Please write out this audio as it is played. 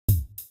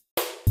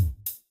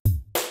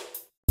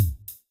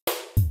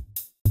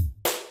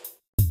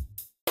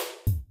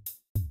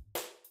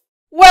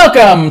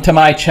Welcome to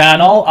my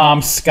channel.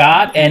 I'm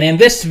Scott, and in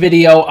this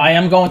video I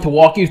am going to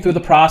walk you through the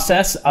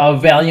process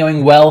of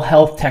valuing WELL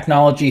Health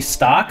Technology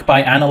stock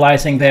by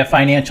analyzing their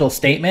financial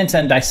statements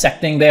and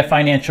dissecting their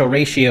financial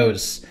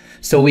ratios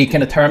so we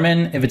can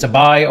determine if it's a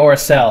buy or a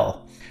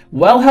sell.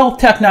 WELL Health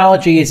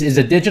Technologies is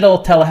a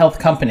digital telehealth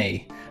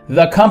company.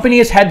 The company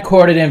is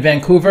headquartered in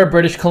Vancouver,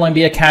 British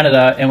Columbia,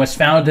 Canada, and was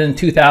founded in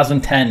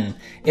 2010.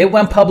 It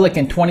went public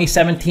in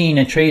 2017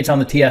 and trades on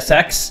the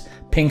TSX,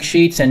 Pink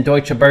Sheets, and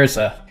Deutsche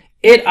Börse.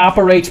 It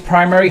operates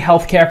primary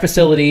healthcare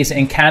facilities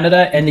in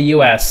Canada and the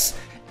US.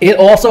 It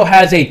also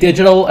has a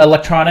digital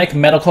electronic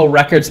medical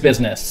records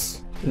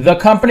business. The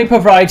company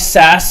provides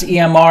SaaS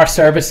EMR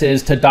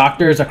services to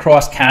doctors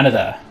across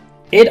Canada.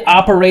 It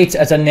operates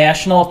as a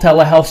national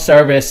telehealth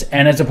service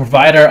and is a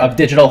provider of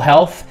digital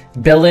health,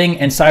 billing,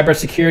 and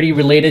cybersecurity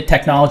related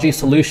technology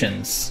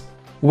solutions.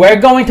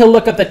 We're going to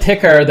look at the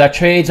ticker that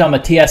trades on the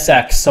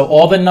TSX, so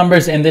all the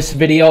numbers in this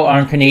video are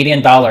in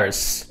Canadian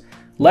dollars.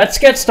 Let's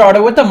get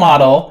started with the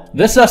model.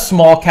 This is a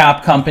small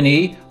cap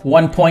company,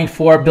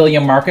 1.4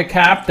 billion market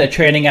cap. They're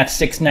trading at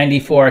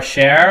 $6.94 a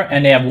share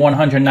and they have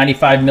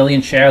 195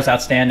 million shares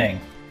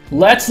outstanding.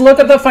 Let's look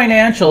at the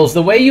financials.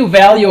 The way you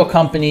value a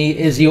company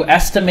is you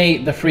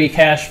estimate the free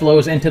cash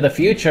flows into the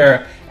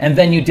future and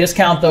then you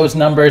discount those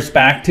numbers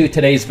back to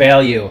today's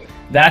value.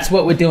 That's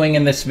what we're doing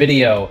in this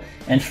video.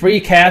 And free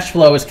cash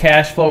flow is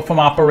cash flow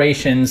from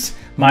operations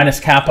minus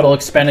capital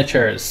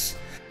expenditures.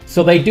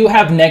 So they do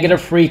have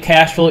negative free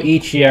cash flow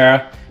each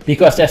year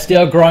because they're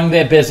still growing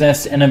their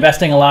business and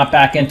investing a lot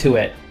back into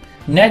it.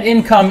 Net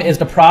income is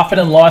the profit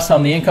and loss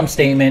on the income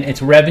statement.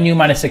 It's revenue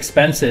minus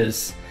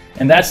expenses,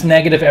 and that's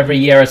negative every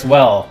year as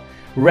well.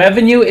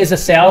 Revenue is the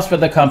sales for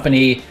the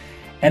company,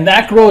 and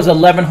that grows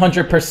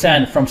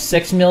 1,100% from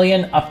 6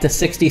 million up to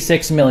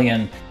 66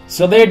 million.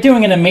 So they're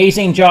doing an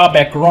amazing job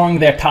at growing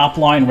their top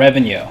line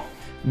revenue.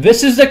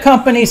 This is the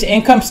company's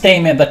income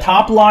statement. The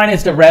top line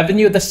is the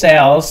revenue, the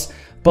sales.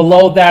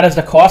 Below that is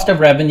the cost of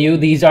revenue.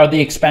 These are the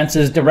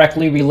expenses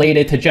directly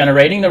related to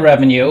generating the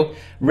revenue.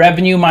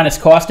 Revenue minus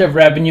cost of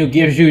revenue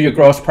gives you your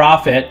gross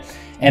profit.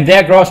 And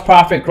their gross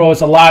profit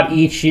grows a lot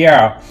each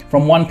year,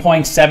 from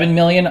 1.7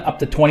 million up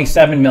to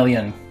 27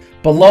 million.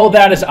 Below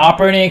that is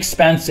operating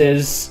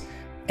expenses.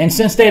 And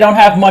since they don't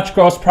have much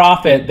gross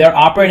profit, their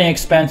operating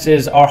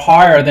expenses are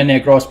higher than their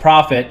gross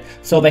profit,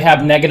 so they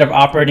have negative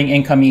operating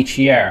income each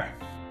year.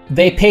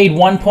 They paid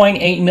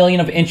 1.8 million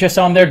of interest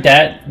on their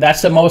debt.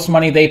 That's the most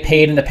money they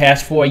paid in the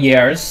past 4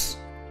 years.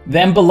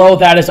 Then below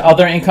that is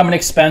other income and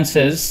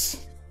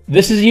expenses.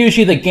 This is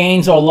usually the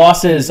gains or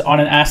losses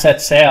on an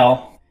asset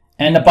sale.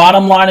 And the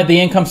bottom line of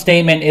the income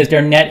statement is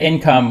their net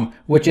income,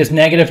 which is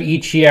negative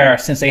each year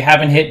since they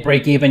haven't hit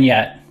break even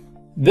yet.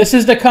 This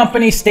is the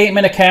company's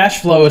statement of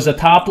cash flows. The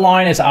top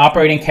line is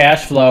operating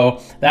cash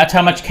flow. That's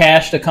how much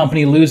cash the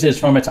company loses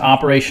from its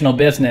operational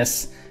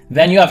business.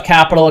 Then you have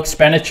capital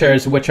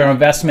expenditures, which are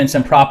investments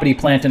in property,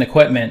 plant, and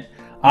equipment.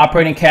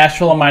 Operating cash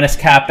flow minus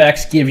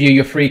CapEx give you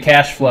your free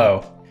cash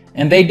flow.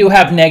 And they do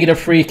have negative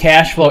free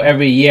cash flow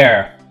every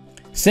year.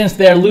 Since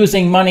they're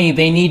losing money,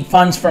 they need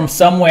funds from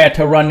somewhere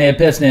to run their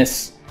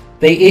business.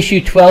 They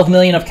issued 12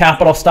 million of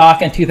capital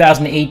stock in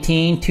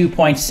 2018,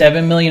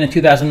 2.7 million in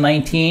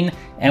 2019,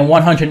 and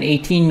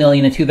 118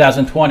 million in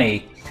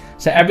 2020.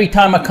 So every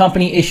time a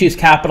company issues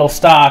capital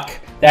stock,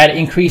 that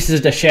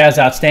increases the shares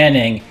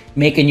outstanding,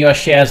 making your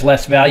shares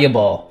less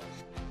valuable.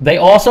 They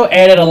also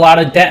added a lot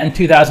of debt in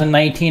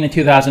 2019 and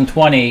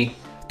 2020,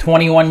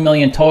 21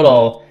 million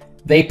total.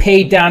 They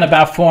paid down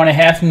about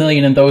 4.5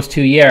 million in those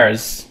 2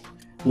 years.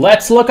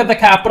 Let's look at the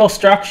capital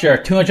structure.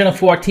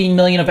 214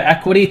 million of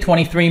equity,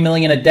 23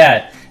 million of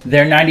debt.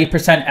 They're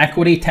 90%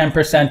 equity,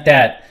 10%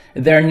 debt.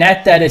 Their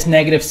net debt is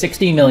negative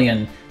 60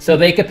 million. So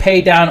they could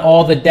pay down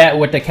all the debt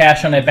with the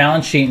cash on their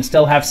balance sheet and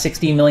still have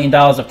 $60 million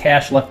of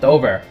cash left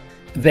over.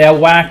 Their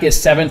WACC is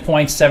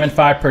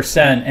 7.75%,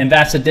 and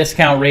that's a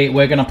discount rate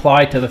we're going to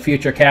apply to the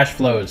future cash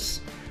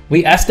flows.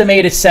 We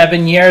estimated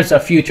 7 years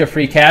of future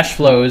free cash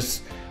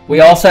flows.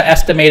 We also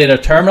estimated a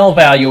terminal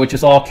value, which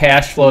is all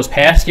cash flows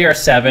past year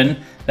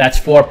 7. That's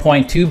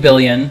 4.2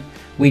 billion.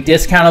 We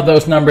discounted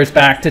those numbers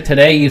back to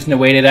today using the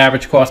weighted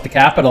average cost of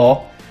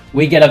capital.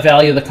 We get a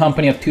value of the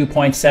company of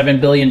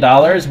 $2.7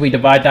 billion. We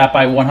divide that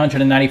by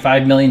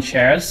 195 million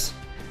shares.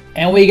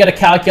 And we get a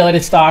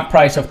calculated stock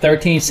price of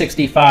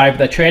 $13.65.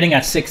 They're trading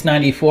at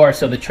 $6.94,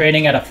 so they're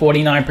trading at a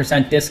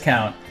 49%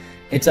 discount.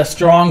 It's a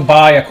strong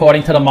buy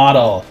according to the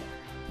model.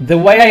 The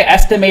way I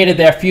estimated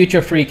their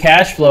future free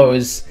cash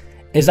flows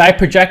is I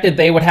projected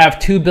they would have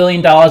 $2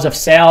 billion of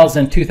sales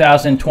in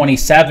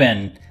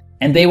 2027,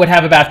 and they would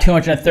have about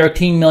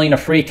 213 million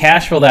of free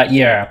cash flow that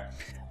year.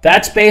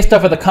 That's based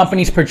off of the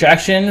company's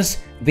projections,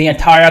 the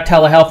entire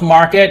telehealth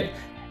market,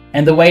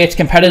 and the way its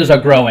competitors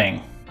are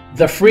growing.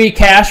 The free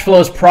cash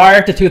flows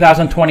prior to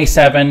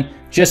 2027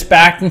 just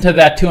backed into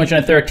that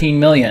 213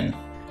 million.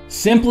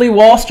 Simply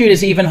Wall Street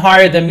is even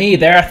higher than me.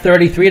 They're at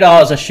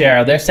 $33 a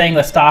share. They're saying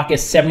the stock is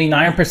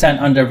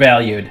 79%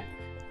 undervalued.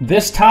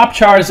 This top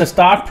chart is the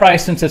stock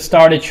price since it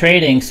started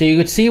trading, so you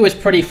could see it was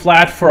pretty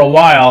flat for a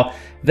while.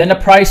 Then the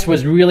price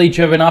was really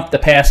driven up the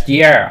past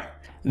year.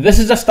 This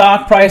is the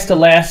stock price the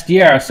last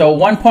year. So at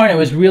one point it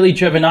was really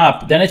driven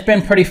up. Then it's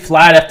been pretty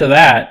flat after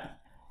that.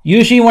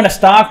 Usually when a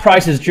stock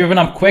price is driven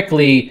up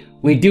quickly,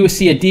 we do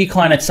see a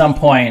decline at some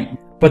point.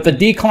 But the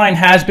decline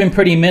has been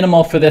pretty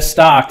minimal for this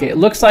stock. It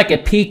looks like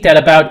it peaked at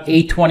about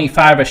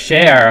 $8.25 a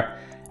share,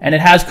 and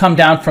it has come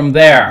down from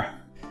there.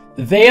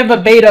 They have a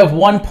beta of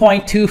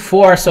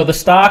 1.24, so the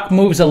stock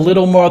moves a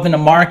little more than the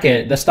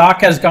market. The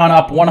stock has gone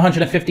up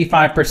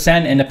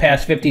 155% in the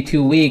past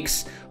 52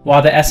 weeks,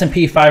 while the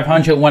S&P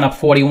 500 went up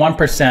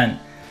 41%.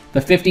 The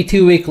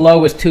 52-week low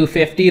was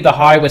 $250, the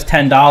high was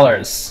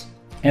 $10.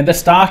 And the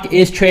stock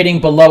is trading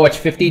below its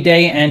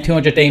 50-day and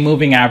 200-day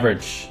moving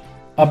average.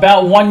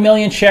 About 1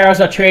 million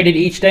shares are traded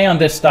each day on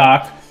this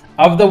stock.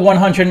 Of the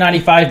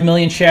 195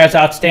 million shares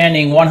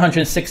outstanding,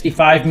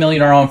 165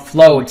 million are on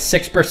float,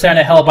 6%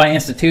 are held by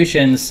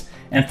institutions,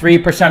 and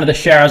 3% of the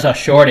shares are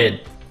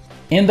shorted.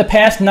 In the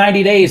past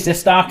 90 days,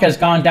 this stock has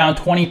gone down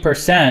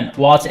 20%,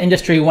 while its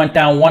industry went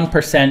down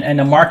 1% and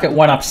the market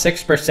went up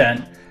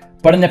 6%.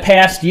 But in the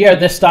past year,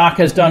 this stock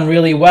has done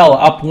really well,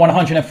 up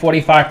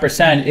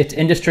 145%, its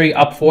industry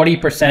up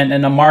 40%,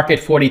 and the market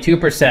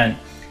 42%.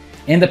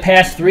 In the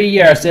past 3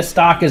 years, this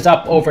stock is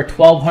up over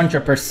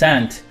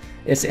 1,200%.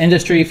 Its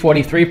industry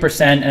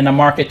 43% and the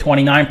market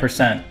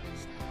 29%.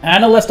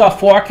 Analysts are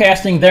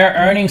forecasting their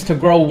earnings to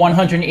grow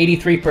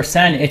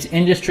 183%, its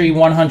industry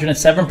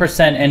 107%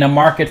 and the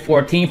market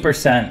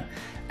 14%.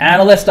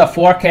 Analysts are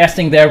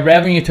forecasting their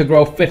revenue to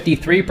grow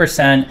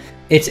 53%,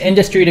 its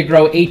industry to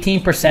grow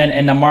 18%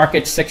 and the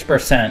market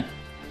 6%.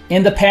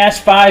 In the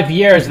past 5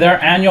 years, their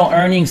annual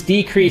earnings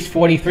decreased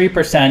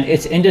 43%,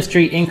 its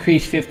industry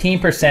increased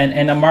 15%,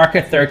 and the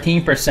market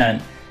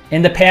 13%.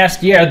 In the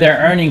past year, their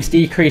earnings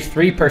decreased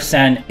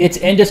 3%, its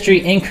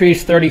industry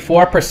increased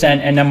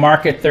 34%, and the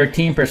market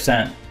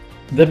 13%.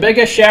 The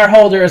biggest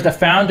shareholder is the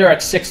founder at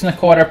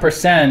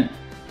 6.25%,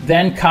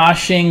 then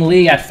Ka-Shing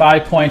Lee at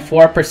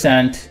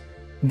 5.4%,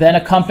 then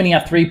a company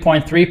at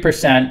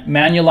 3.3%,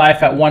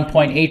 Manulife at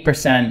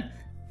 1.8%,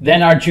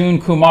 then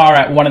Arjun Kumar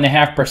at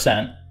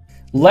 1.5%.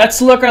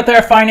 Let's look at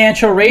their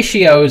financial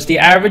ratios. The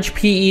average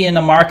PE in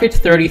the market is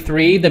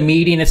 33, the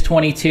median is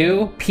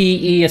 22.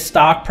 PE is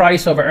stock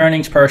price over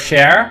earnings per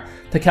share.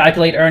 To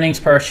calculate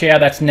earnings per share,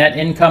 that's net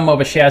income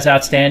over shares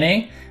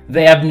outstanding.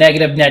 They have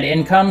negative net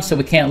income, so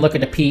we can't look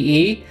at the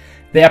PE.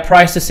 Their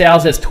price to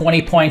sales is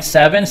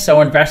 20.7,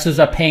 so investors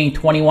are paying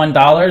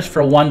 $21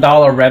 for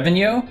 $1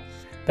 revenue.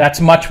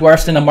 That's much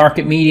worse than the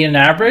market median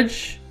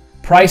average.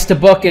 Price to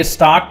book is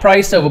stock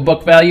price over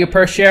book value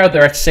per share.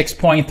 They're at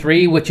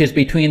 6.3, which is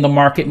between the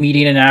market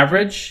median and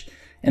average.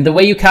 And the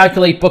way you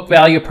calculate book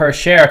value per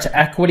share, it's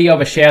equity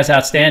over shares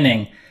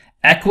outstanding.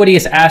 Equity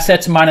is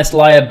assets minus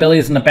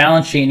liabilities in the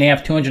balance sheet, and they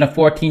have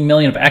 214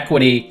 million of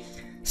equity,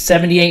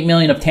 78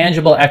 million of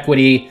tangible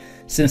equity,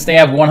 since they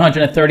have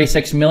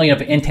 136 million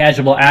of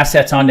intangible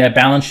assets on their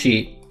balance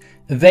sheet.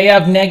 They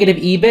have negative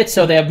EBIT,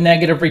 so they have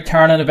negative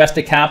return on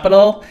invested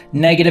capital,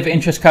 negative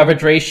interest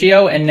coverage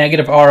ratio, and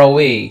negative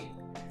ROE.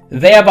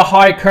 They have a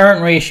high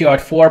current ratio at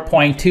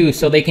 4.2,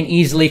 so they can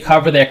easily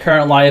cover their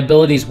current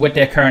liabilities with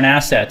their current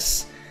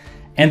assets.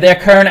 And their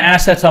current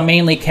assets are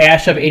mainly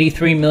cash of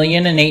 83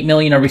 million and 8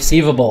 million are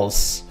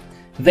receivables.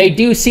 They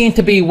do seem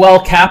to be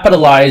well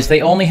capitalized.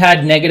 They only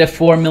had negative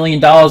 $4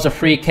 million of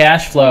free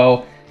cash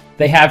flow.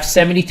 They have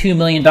 $72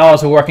 million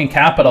of working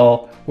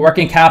capital.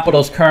 Working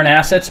capital is current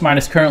assets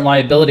minus current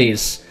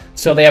liabilities.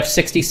 So they have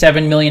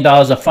 $67 million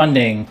of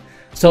funding.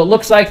 So it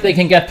looks like they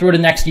can get through the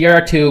next year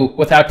or two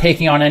without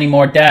taking on any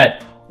more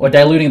debt or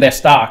diluting their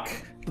stock.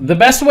 The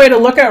best way to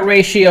look at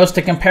ratios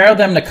to compare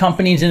them to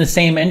companies in the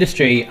same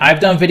industry.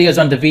 I've done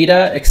videos on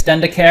DaVita,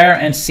 Extendicare,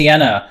 and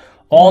Sienna,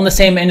 all in the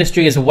same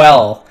industry as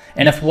WELL.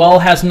 And if WELL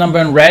has a number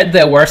in red,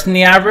 they're worse than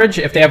the average.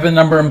 If they have a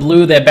number in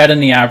blue, they're better than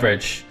the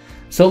average.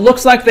 So it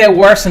looks like they're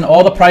worse in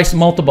all the price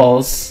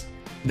multiples.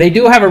 They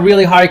do have a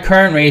really high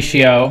current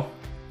ratio.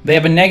 They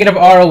have a negative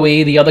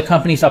ROE. The other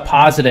companies are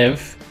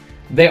positive.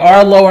 They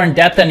are lower in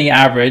debt than the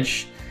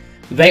average.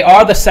 They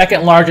are the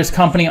second largest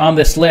company on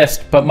this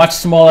list, but much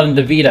smaller than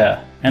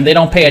DaVita, and they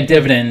don't pay a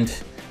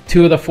dividend.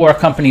 2 of the 4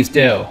 companies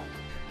do.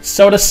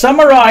 So to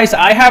summarize,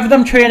 I have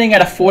them trading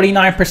at a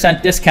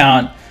 49%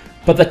 discount,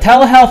 but the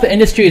telehealth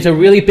industry is a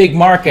really big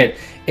market.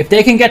 If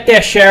they can get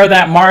their share of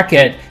that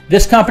market,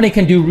 this company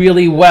can do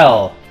really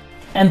well.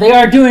 And they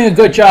are doing a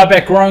good job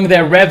at growing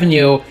their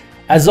revenue.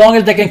 As long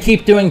as they can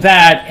keep doing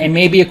that and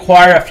maybe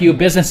acquire a few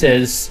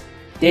businesses,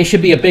 they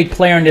should be a big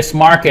player in this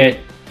market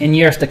in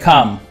years to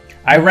come.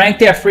 I rank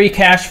their free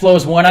cash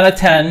flows 1 out of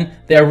 10,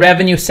 their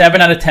revenue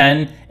 7 out of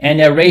 10, and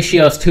their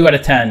ratios 2 out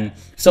of 10.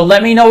 So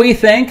let me know what you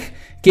think.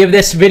 Give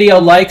this video a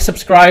like,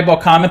 subscribe,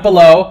 or comment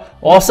below.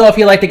 Also, if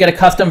you'd like to get a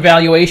custom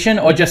valuation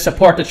or just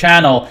support the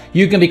channel,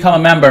 you can become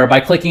a member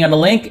by clicking on the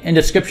link in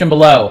the description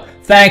below.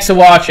 Thanks for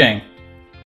watching.